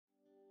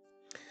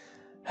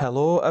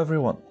Hello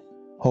everyone,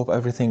 hope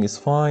everything is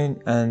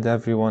fine and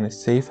everyone is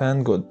safe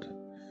and good.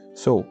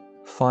 So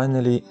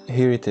finally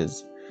here it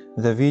is,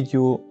 the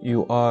video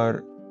you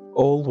are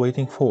all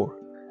waiting for.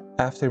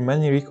 After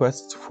many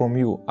requests from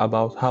you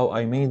about how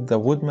I made the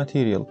wood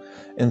material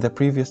in the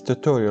previous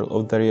tutorial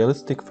of the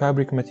realistic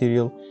fabric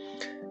material,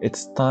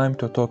 it's time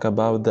to talk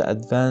about the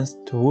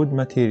advanced wood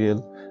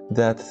material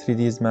that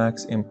 3ds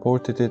Max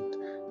imported it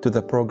to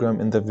the program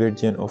in the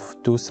version of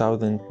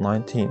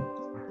 2019.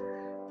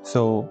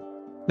 So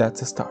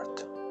let's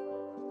start.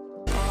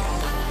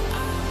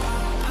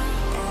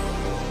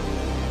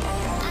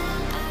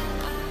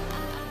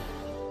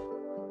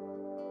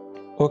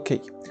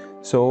 Okay,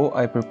 so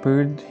I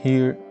prepared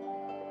here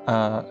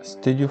a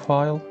studio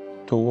file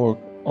to work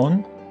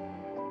on.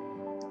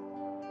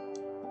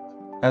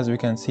 As we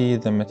can see,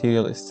 the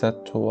material is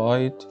set to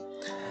white,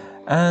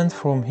 and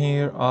from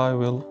here I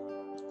will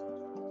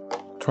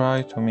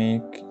try to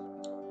make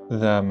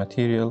the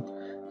material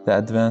the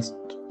advanced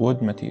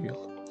wood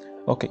material.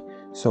 Okay,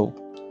 so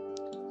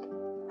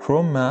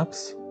from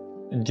maps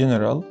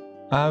general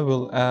I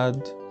will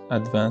add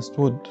advanced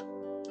wood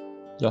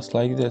just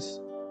like this,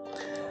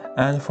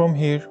 and from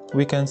here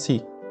we can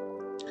see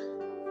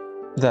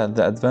that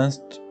the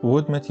advanced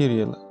wood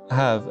material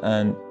have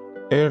an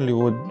early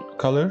wood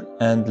color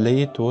and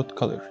late wood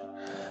color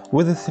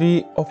with the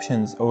three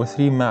options or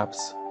three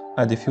maps: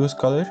 a diffuse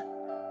color,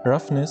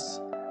 roughness,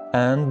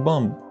 and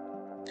bump.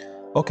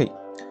 Okay,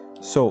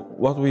 so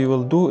what we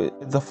will do is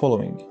the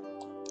following.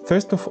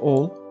 First of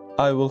all,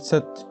 I will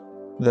set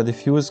the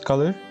diffuse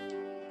color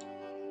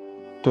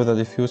to the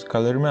diffuse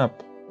color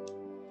map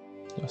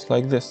just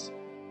like this,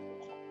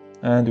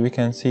 and we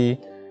can see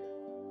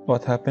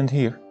what happened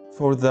here.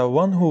 For the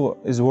one who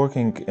is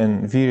working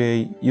in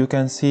V-Ray, you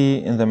can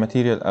see in the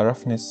material a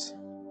roughness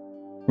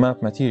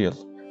map material,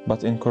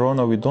 but in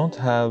Corona we don't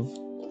have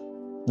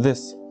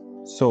this.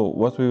 So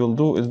what we will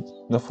do is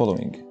the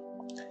following.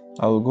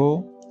 I will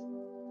go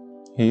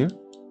here,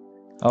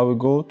 I will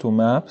go to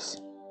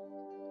maps,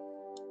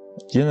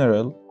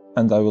 general,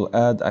 and I will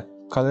add a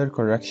color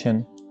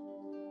correction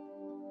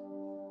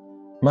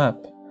map,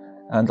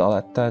 and I'll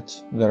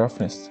attach the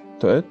roughness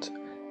to it,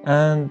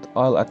 and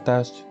I'll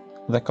attach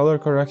the color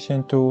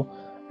correction to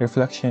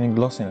reflection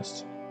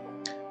glossiness.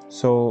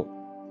 So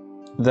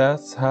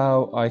that's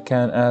how I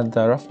can add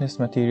the roughness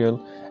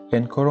material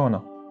in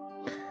Corona.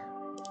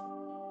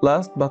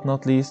 Last but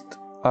not least,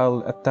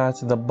 I'll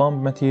attach the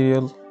bump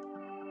material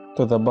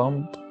to the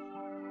bump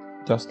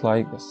just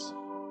like this.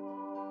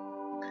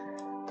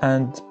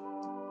 And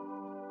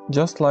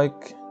just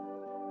like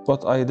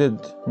what I did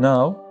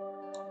now,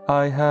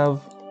 I have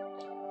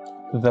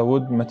the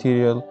wood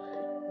material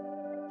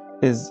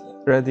is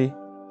ready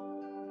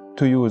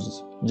to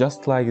use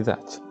just like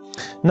that.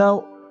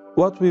 Now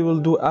what we will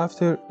do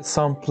after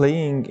some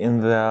playing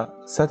in the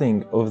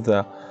setting of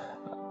the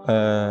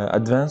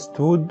advanced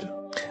wood,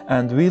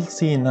 and we'll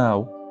see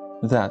now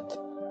that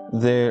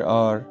there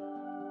are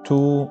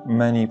too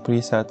many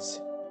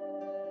presets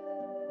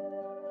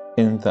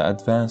in the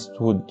advanced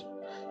wood,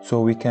 so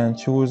we can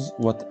choose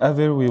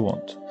whatever we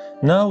want.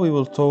 Now we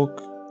will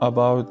talk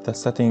about the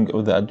setting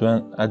of the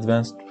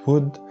advanced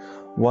wood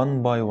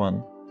one by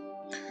one.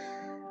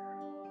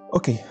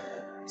 Okay,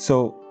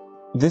 so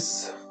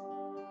this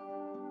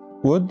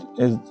wood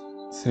is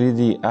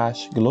 3D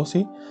ash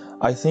glossy.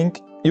 I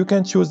think you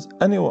can choose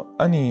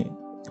any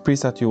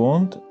preset you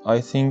want. I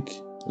think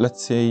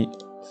let's say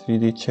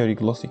 3D cherry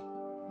glossy.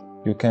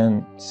 You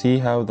can see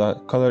how the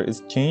color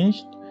is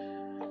changed.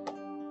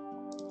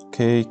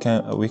 Okay,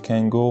 we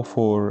can go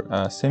for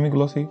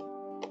semi-glossy.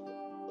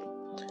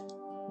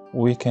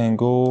 We can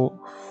go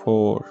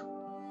for,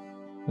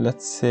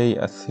 let's say,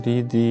 a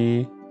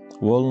 3D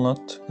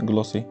walnut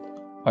glossy.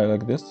 I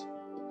like this.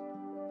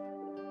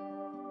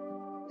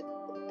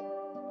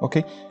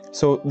 Okay,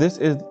 so this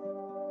is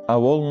a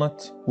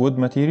walnut wood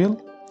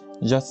material.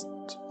 Just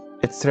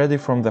it's ready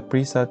from the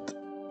preset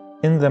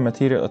in the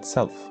material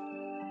itself.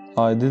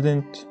 I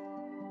didn't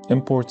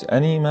import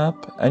any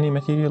map, any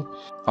material.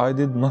 I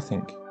did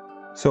nothing.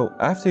 So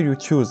after you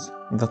choose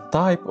the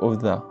type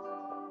of the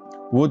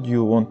wood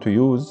you want to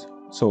use,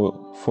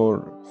 so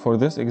for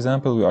this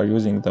example we are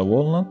using the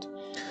walnut,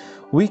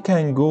 we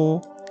can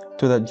go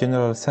to the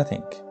general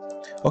setting.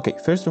 Okay,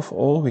 first of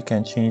all we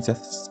can change the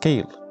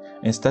scale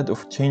instead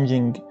of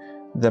changing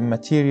the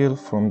material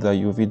from the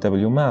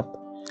UVW map.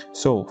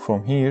 So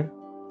from here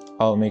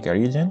I'll make a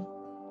region,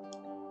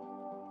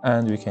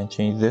 and we can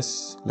change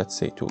this, let's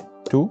say to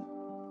 2.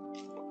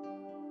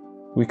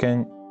 We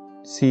can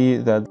see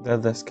that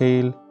the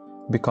scale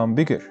become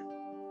bigger.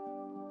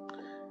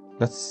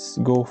 Let's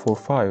go for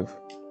 5.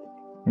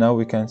 Now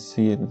we can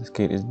see the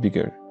scale is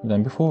bigger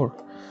than before.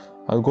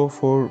 I'll go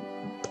for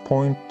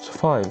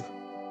 0.5.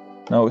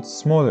 Now it's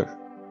smaller.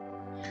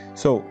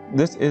 So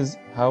this is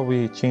how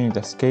we change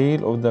the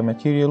scale of the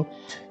material.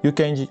 You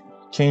can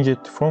change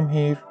it from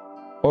here,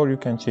 or you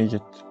can change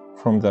it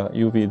from the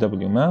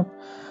UVW map,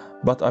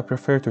 but I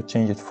prefer to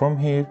change it from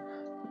here,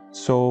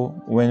 so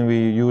when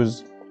we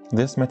use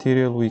this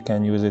material we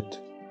can use it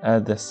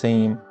at the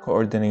same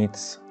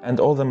coordinates, and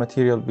all the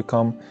material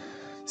become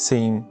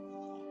same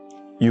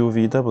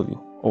UVW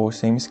or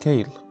same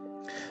scale.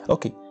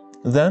 Okay,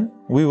 then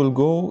we will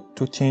go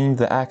to change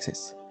the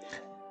axis.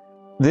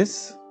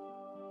 This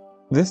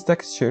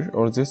texture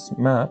or this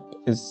map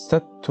is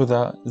set to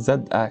the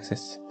Z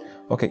axis.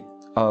 Okay,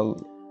 I'll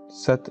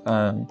set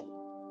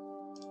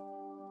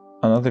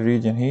another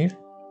region here.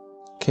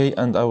 Okay,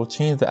 and I will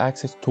change the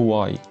axis to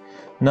Y.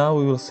 Now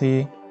we will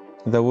see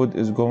the wood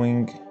is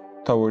going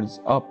towards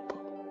up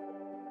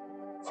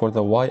for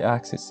the Y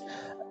axis,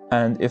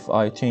 and if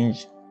I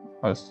change,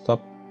 I'll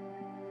stop,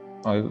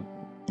 I'll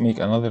make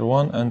another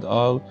one and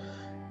I'll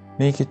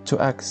make it to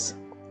X.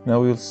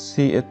 Now we'll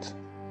see it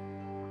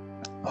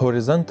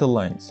horizontal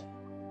lines.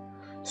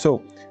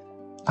 So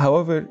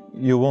however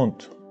you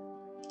want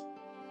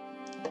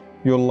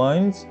your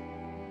lines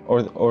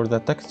or the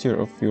texture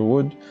of your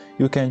wood,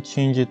 you can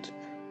change it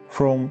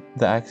from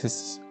the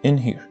axis in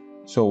here.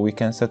 So we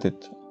can set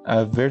it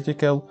a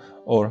vertical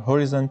or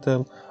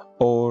horizontal,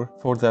 or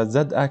for the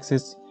Z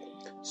axis,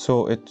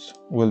 so it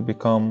will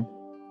become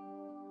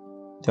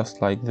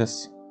just like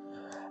this.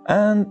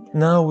 And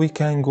now we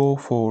can go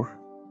for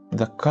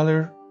the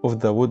color of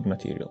the wood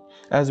material.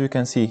 As we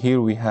can see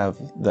here, we have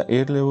the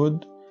early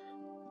wood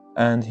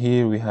and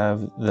here we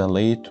have the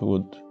late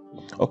wood.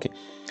 Okay,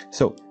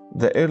 so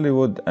the early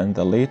wood and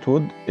the late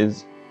wood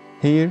is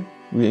here.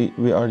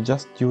 We are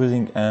just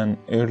using an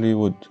early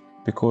wood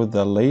because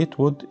the late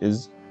wood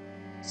is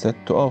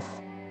set to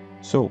off.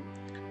 So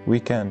we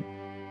can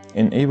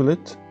enable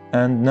it,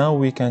 and now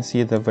we can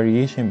see the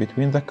variation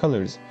between the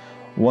colors.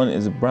 One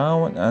is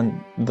brown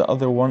and the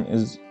other one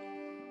is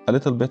a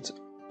little bit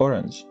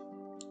orange.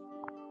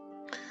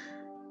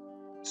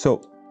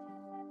 So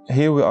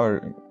here we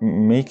are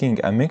making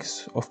a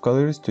mix of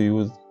colors to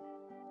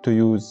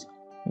use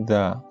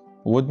the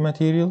wood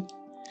material,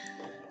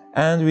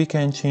 and we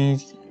can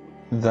change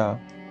the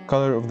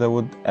color of the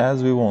wood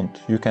as we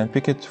want. You can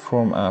pick it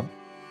from a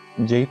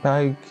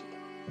JPEG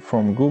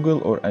from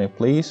Google or any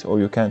place, or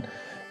you can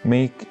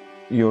make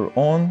your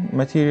own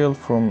material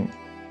from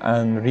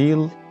a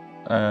real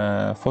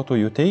photo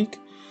you take.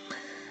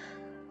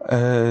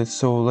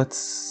 So let's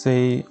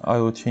say I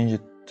will change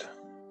it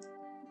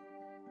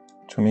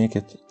to make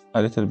it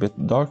a little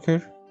bit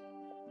darker,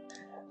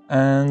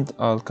 and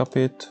I'll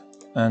copy it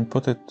and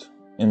put it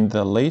in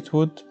the late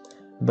wood,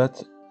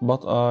 but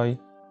I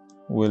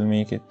will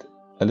make it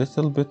a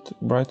little bit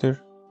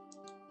brighter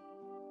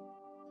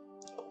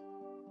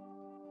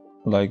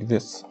like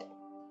this,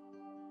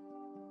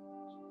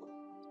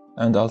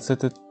 and I'll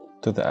set it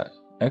to the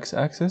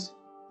x-axis,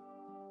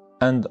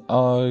 and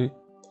I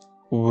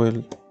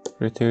will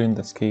return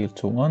the scale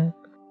to 1.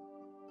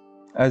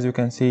 As you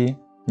can see,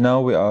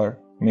 now we are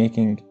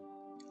making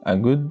a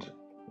good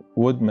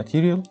wood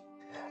material,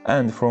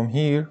 and from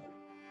here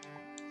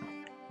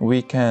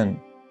we can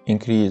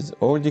increase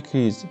or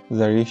decrease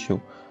the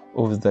ratio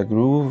of the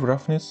groove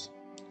roughness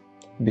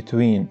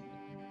between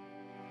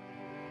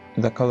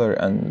the color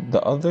and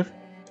the other.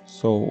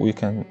 So we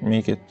can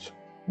make it,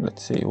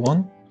 let's say,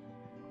 1.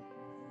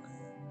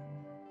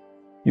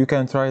 You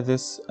can try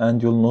this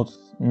and you'll not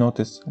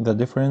notice the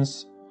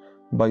difference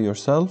by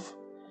yourself.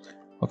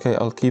 Okay,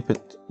 I'll keep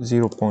it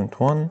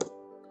 0.1.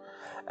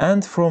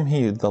 And from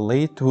here, the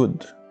late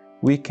wood,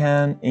 we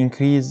can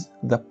increase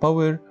the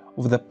power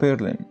of the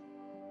purlin.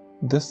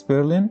 This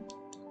purlin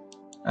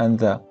and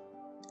the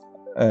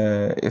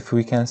if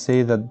we can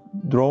say the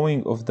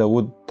drawing of the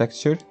wood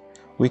texture,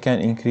 we can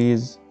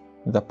increase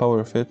the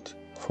power of it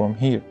from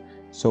here.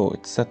 So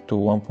it's set to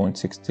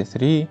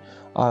 1.63.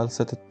 I'll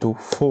set it to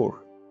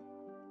 4.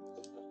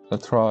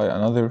 Let's try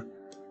another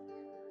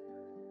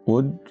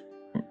wood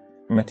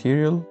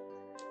material.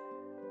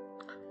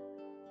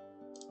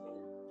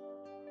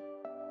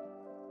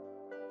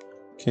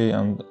 Okay,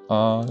 and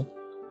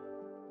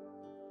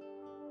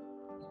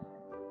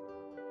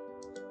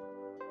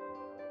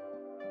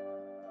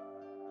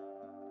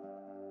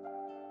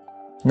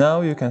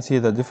now you can see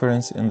the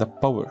difference in the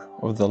power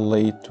of the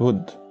late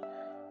wood.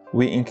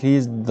 We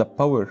increased the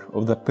power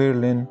of the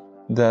purlin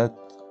that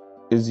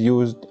is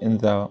used in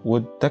the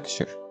wood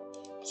texture.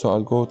 So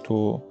I'll go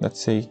to, let's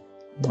say,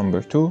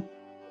 number 2.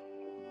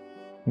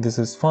 This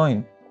is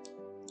fine.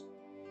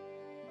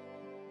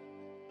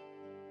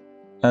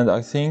 And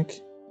I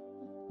think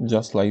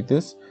just like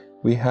this,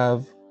 we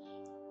have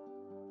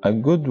a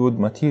good wood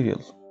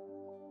material.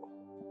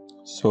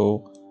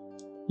 So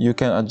you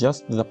can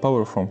adjust the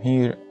power from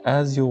here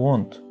as you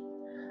want,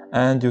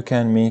 and you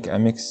can make a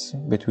mix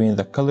between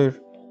the color.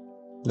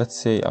 Let's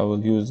say I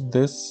will use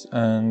this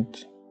and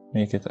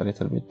make it a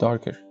little bit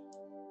darker.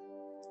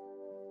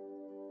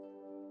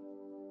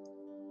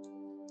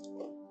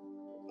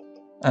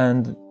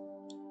 And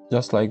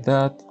just like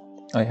that,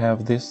 I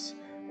have this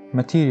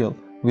material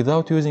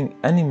without using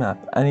any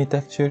map, any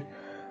texture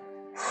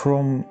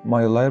from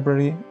my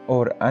library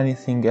or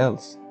anything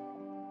else.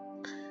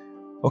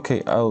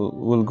 Okay,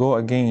 we'll go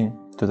again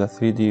to the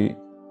 3D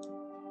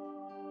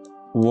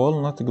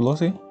walnut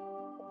glossy.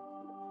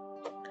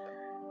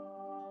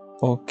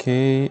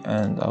 Okay,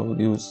 and I will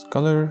use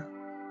color.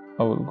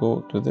 I will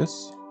go to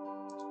this.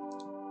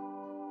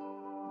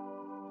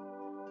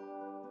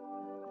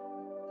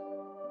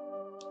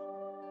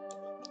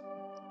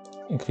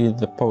 Increase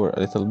the power a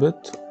little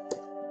bit,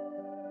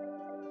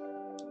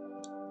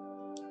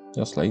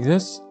 just like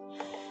this.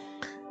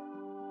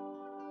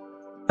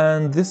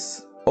 And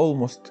this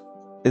almost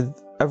is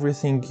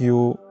everything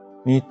you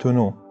need to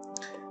know.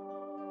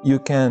 You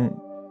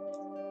can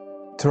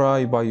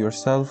try by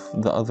yourself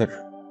the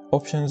other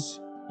options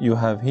you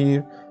have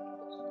here.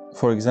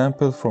 For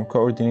example, from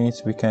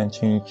coordinates we can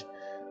change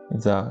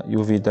the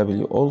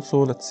UVW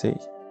also, let's say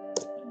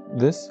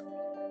this.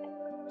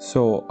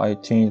 So I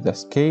change the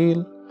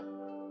scale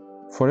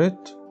for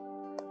it,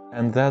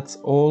 and that's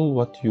all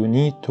what you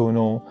need to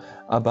know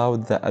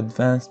about the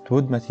advanced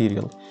wood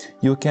material.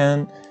 You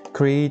can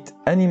create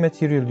any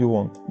material you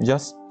want.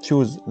 Just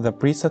choose the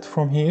preset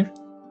from here.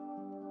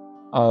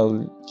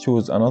 I'll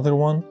choose another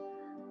one,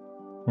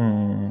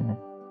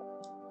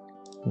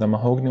 the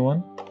mahogany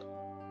one.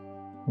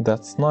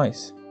 That's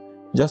nice.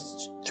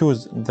 Just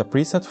choose the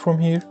preset from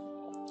here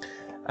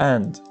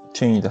and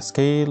change the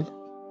scale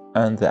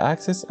and the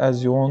axis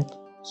as you want.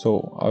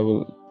 So I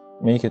will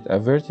make it a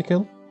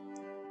vertical.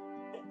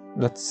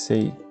 Let's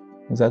say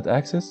Z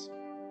axis.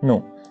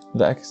 No,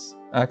 the X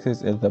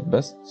axis is the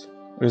best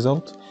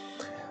result.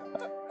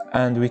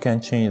 And we can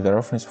change the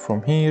roughness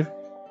from here.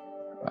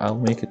 I'll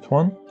make it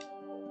 1.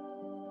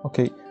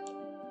 Okay.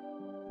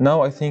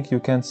 Now I think you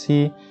can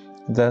see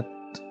that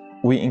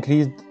we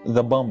increased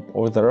the bump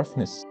or the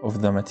roughness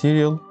of the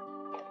material.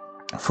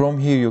 From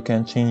here you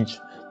can change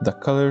the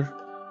color.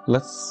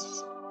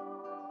 Let's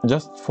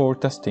just for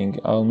testing,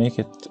 I'll make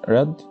it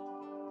red.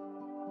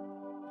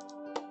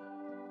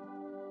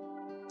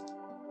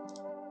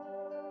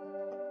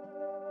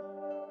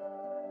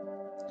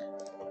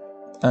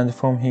 And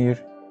from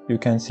here you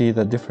can see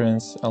the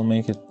difference. I'll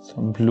make it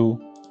blue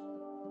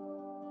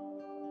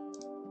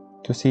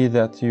to see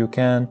that you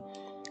can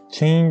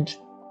change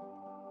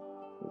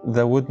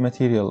the wood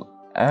material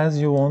as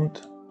you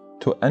want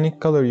to any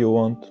color you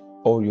want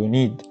or you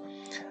need,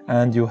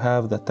 and you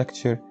have the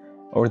texture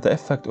or the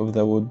effect of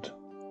the wood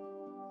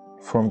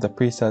from the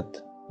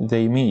preset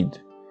they made.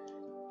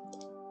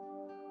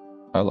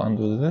 I'll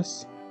undo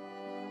this.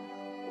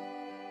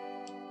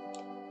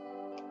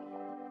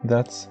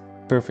 That's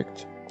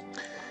perfect.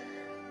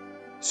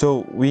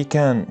 So we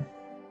can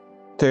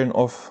turn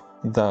off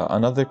the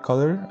another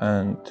color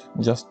and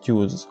just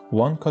use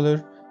one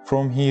color.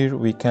 From here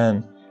we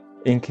can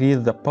increase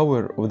the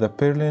power of the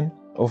purlin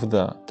of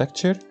the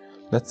texture.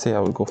 Let's say I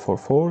will go for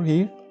 4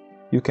 here.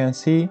 You can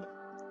see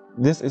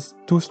this is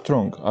too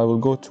strong. I will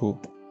go to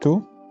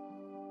 2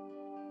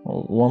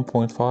 or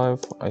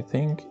 1.5, I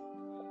think.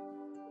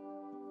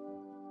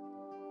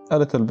 A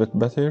little bit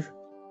better.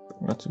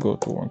 Let's go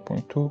to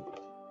 1.2.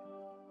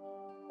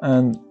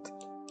 And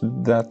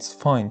that's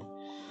fine.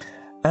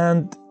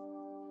 And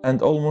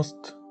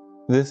almost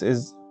this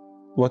is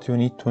what you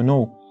need to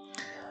know.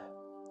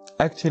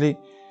 Actually,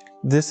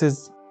 this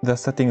is the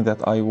setting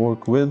that I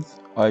work with.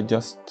 I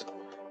just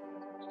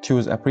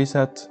choose a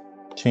preset,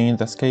 change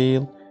the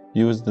scale,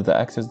 use the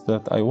axis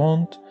that I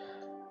want,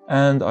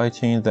 and I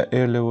change the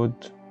early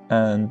wood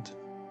and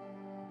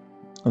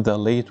the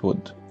late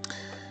wood.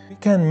 We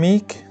can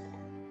make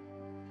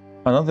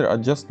another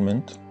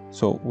adjustment,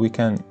 so we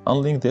can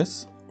unlink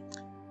this,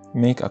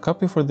 make a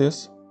copy for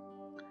this,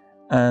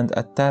 and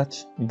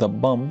attach the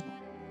bump,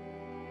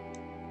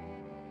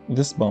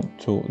 this bump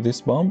to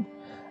this bump,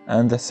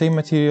 and the same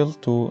material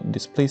to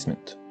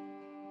displacement.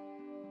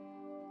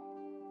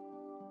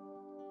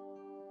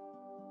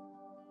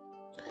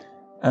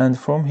 And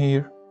from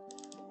here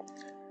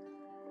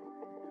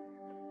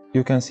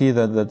you can see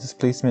that the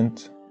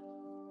displacement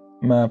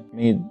map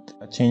made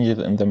a change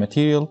in the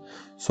material.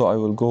 So I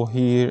will go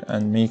here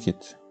and make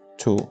it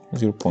to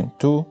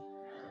 0.2,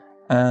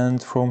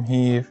 and from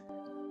here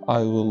I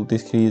will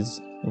decrease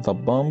the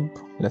bump,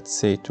 let's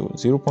say to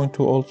 0.2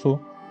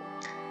 also,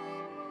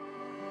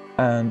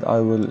 and I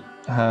will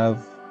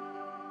have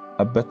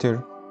a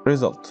better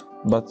result.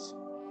 But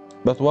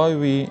why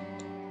we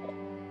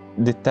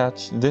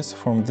detach this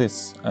from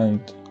this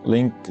and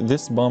link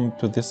this bump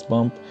to this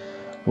bump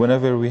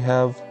whenever we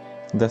have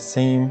the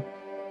same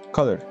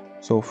color?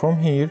 So from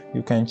here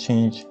you can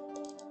change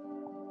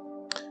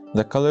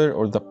the color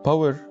or the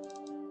power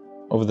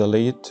of the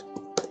late,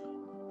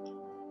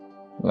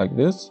 like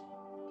this,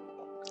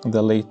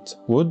 the late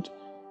wood,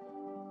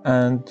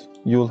 and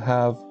you'll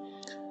have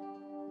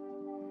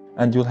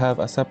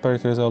a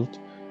separate result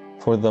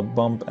for the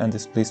bump and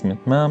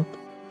displacement map,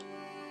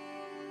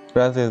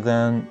 rather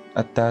than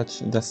attach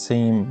the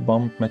same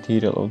bump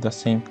material of the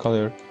same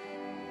color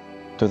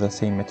to the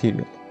same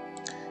material.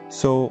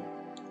 So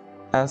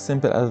as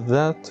simple as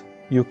that,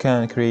 you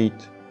can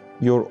create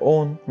your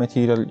own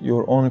material,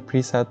 your own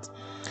preset,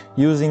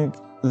 using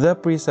the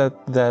preset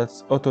that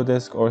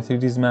Autodesk or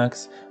 3ds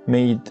Max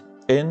made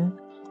in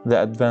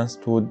the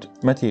advanced wood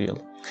material.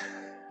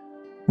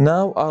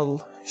 Now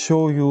I'll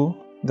show you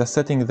the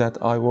setting that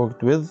I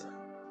worked with.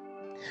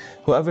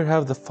 Whoever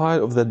have the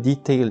file of the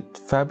detailed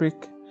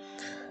fabric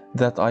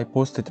that I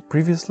posted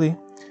previously,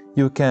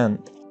 you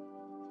can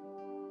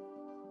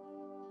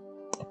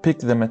pick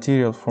the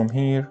material from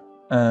here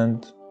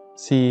and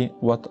see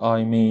what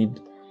I made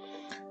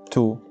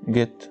to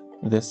get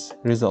this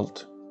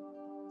result.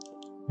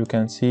 You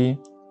can see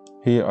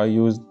here I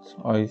used,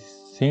 I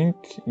think,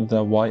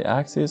 the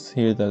y-axis,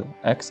 here the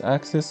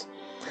x-axis,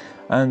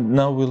 and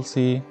now we'll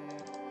see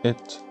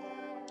it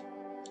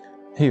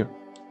here.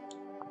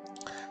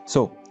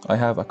 So I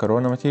have a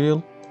Corona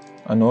material,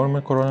 a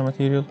normal Corona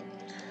material,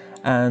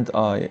 and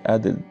I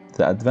added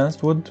the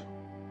advanced wood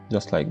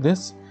just like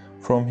this.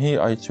 From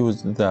here I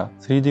choose the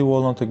 3D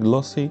walnut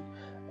glossy.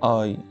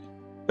 I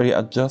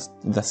readjust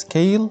the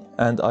scale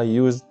and I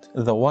used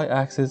the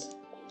y-axis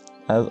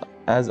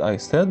as I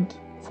said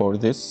for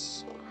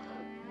this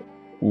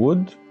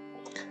wood,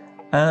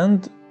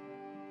 and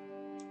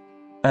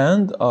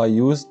I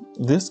used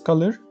this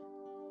color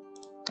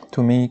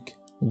to make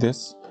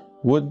this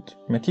wood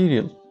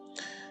material.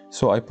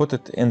 So I put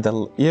it in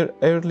the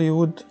early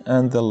wood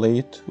and the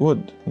late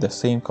wood, the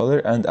same color,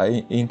 and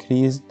I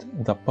increased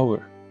the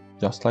power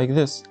just like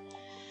this.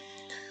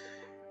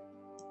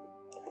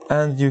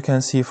 And you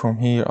can see from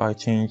here I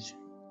change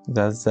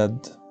the Z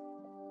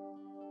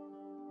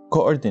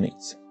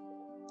coordinates.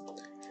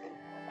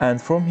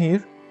 And from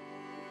here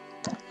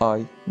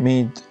I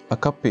made a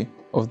copy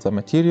of the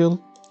material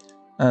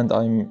and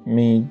I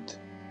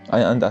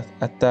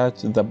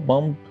attached the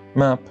bump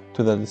map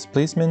to the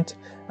displacement,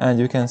 and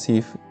you can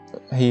see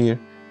here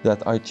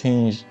that I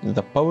changed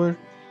the power,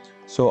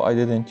 so I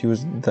didn't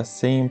use the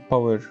same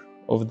power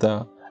of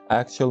the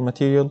actual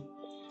material.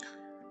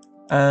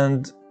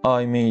 And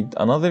I made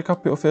another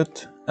copy of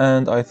it,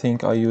 and I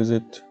think I use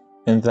it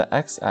in the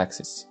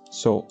x-axis.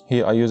 So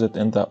here I use it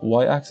in the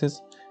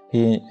y-axis,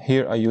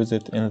 here I use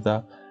it in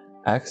the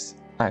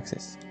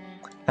x-axis,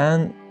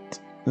 and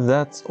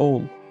that's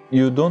all.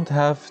 You don't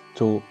have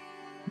to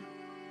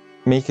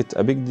make it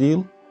a big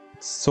deal.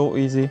 It's so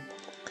easy.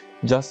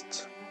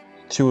 Just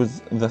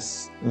choose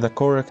the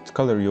correct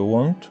color you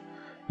want.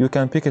 You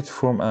can pick it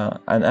from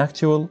an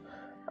actual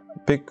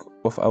pick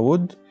of a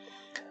wood,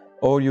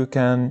 or you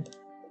can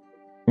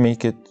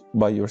make it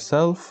by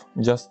yourself.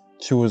 Just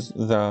choose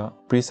the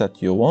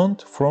preset you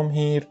want from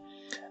here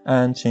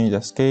and change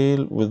the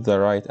scale with the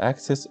right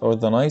axis or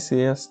the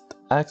nicest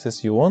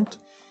axis you want,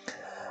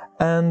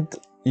 and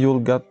you'll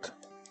get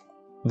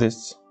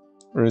this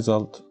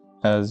result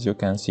as you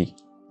can see.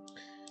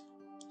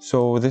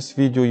 So this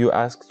video you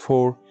asked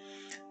for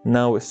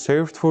now is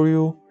served for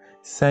you.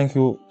 Thank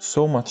you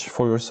so much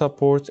for your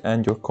support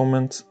and your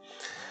comments.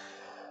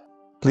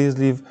 Please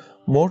leave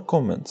more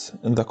comments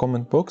in the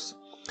comment box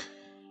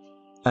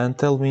and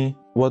tell me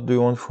what do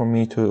you want from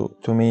me to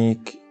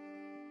make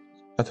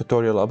a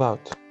tutorial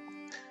about.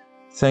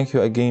 Thank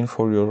you again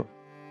for your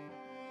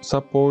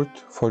support,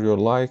 for your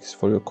likes,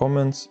 for your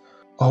comments.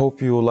 I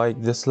hope you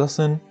like this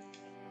lesson,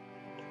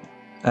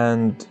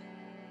 and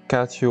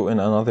catch you in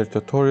another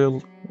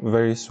tutorial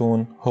very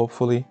soon,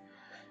 hopefully.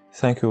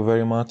 Thank you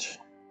very much,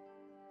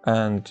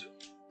 and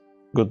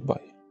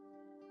goodbye.